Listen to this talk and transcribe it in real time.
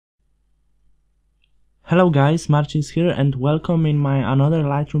Hello guys, Marcin's here and welcome in my another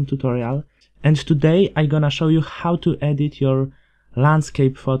Lightroom tutorial. And today I'm gonna show you how to edit your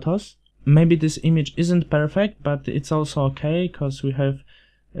landscape photos. Maybe this image isn't perfect, but it's also okay because we have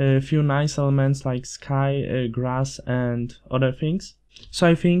a few nice elements like sky, grass and other things. So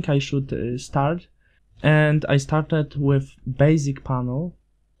I think I should start. And I started with basic panel.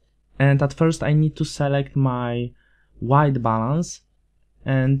 And at first I need to select my white balance.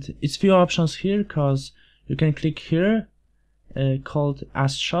 And it's few options here because you can click here called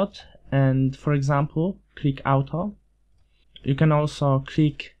as shot, and for example click auto. You can also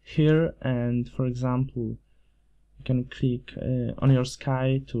click here and for example you can click on your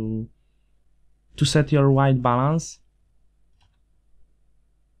sky to set your white balance.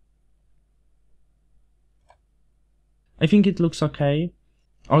 I think it looks okay.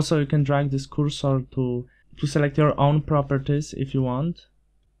 Also you can drag this cursor to select your own properties if you want.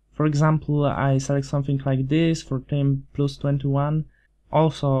 For example, I select something like this for trim plus 21,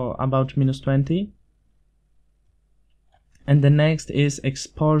 also about minus 20. And the next is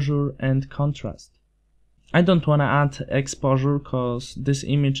exposure and contrast. I don't want to add exposure because this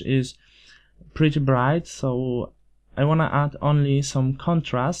image is pretty bright, so I want to add only some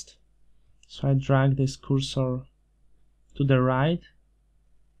contrast. So I drag this cursor to the right.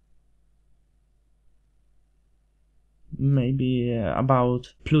 Maybe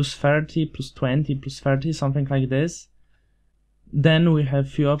about plus 30, plus 20, plus 30, something like this. Then we have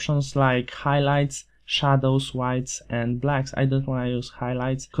few options like highlights, shadows, whites and blacks. I don't want to use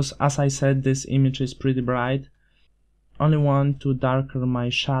highlights because as I said this image is pretty bright. Only want to darken my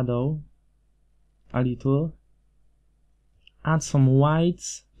shadow a little. Add some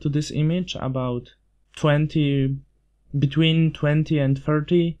whites to this image, about 20, between 20 and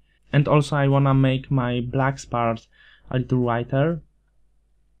 30. And also I want to make my blacks part a little whiter.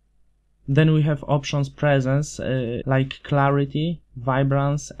 Then we have options presence like clarity,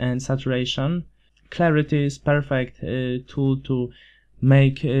 vibrance and saturation. Clarity is perfect tool to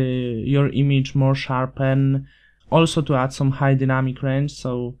make your image more sharpen, also to add some high dynamic range.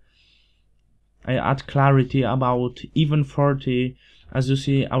 So I add clarity about even 40. As you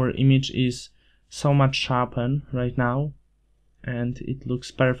see, our image is so much sharpened right now and it looks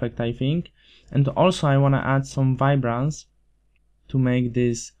perfect, I think. And also I want to add some vibrance to make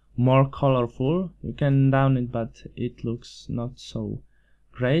this more colorful. You can down it, but it looks not so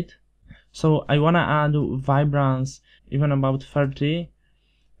great. So I want to add vibrance even about 30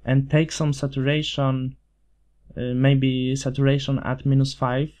 and take some saturation, maybe saturation at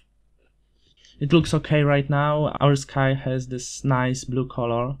 -5. It looks okay right now. Our sky has this nice blue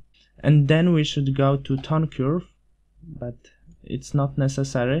color. And then we should go to tone curve, but it's not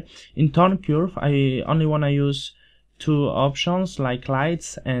necessary. In tone curve I only want to use two options like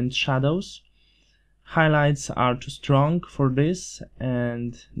lights and shadows. Highlights are too strong for this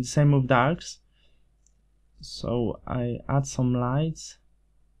and the same with darks. So I add some lights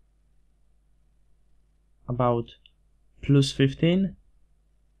about plus 15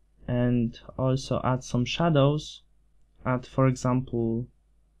 and also add some shadows at for example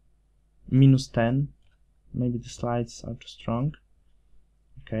 -10. Maybe the slides are too strong.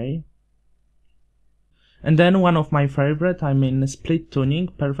 Okay. And then one of my favorite, I mean split tuning,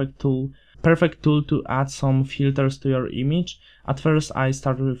 perfect tool to add some filters to your image. At first I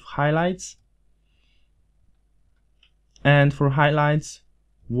start with highlights. And for highlights,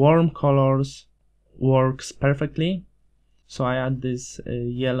 warm colors works perfectly. So I add this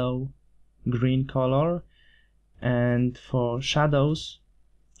yellow green color. And for shadows,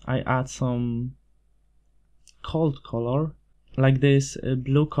 I add some cold color like this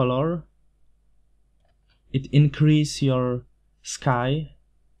blue color. It increases your sky,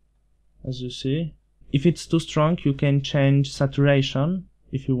 as you see. If it's too strong you can change saturation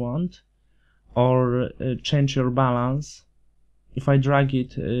if you want, or change your balance. If I drag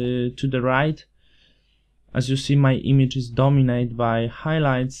it to the right, as you see my image is dominated by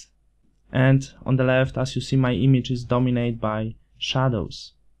highlights, and on the left as you see my image is dominated by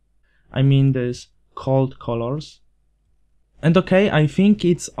shadows. I mean this cold colors. And okay, I think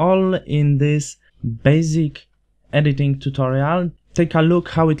it's all in this basic editing tutorial. Take a look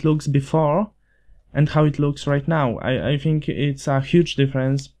how it looks before and how it looks right now. I think it's a huge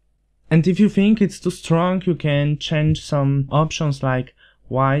difference. And if you think it's too strong, you can change some options like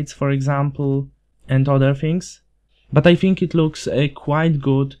whites for example and other things. But I think it looks quite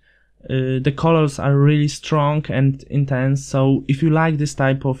good. The colors are really strong and intense, so if you like this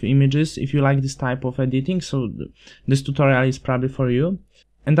type of images, if you like this type of editing, so this tutorial is probably for you.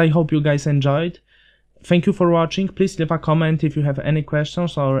 And I hope you guys enjoyed. Thank you for watching. Please leave a comment if you have any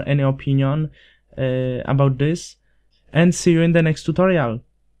questions or any opinion. about this, and see you in the next tutorial.